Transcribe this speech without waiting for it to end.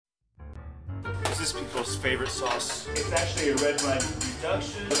is people's favorite sauce. It's actually a red wine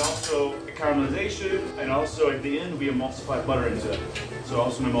reduction, but also a caramelization, and also at the end we emulsify butter into it. So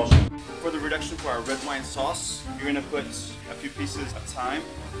also an emulsion. For the reduction for our red wine sauce, you're gonna put a few pieces of thyme.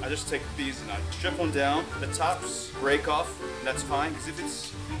 I just take these and I strip them down. The tops break off, and that's fine, because if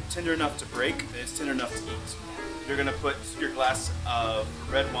it's tender enough to break, then it's tender enough to eat. You're gonna put your glass of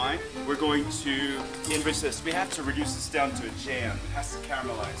red wine. We're going to enrich this. We have to reduce this down to a jam. It has to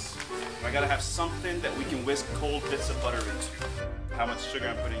caramelize. And I gotta have something that we can whisk cold bits of butter into. How much sugar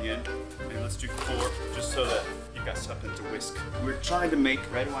I'm putting in? Maybe let's do 4, just so that you've got something to whisk. We're trying to make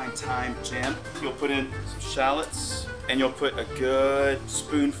red wine thyme jam. You'll put in some shallots, and you'll put a good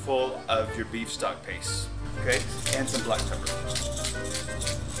spoonful of your beef stock paste, okay? And some black pepper.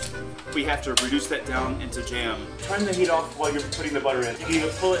 We have to reduce that down into jam. Turn the heat off while you're putting the butter in. You can even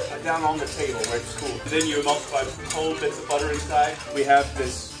pull it down on the table where it's cool. And then you emulsify cold bits of butter inside. We have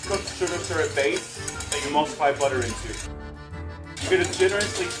this cooked sugar syrup base that you emulsify butter into. You're going to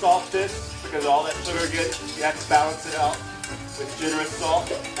generously salt this because all that sugar gets, you have to balance it out with generous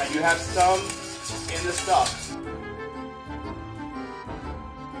salt. And you have some in the stock.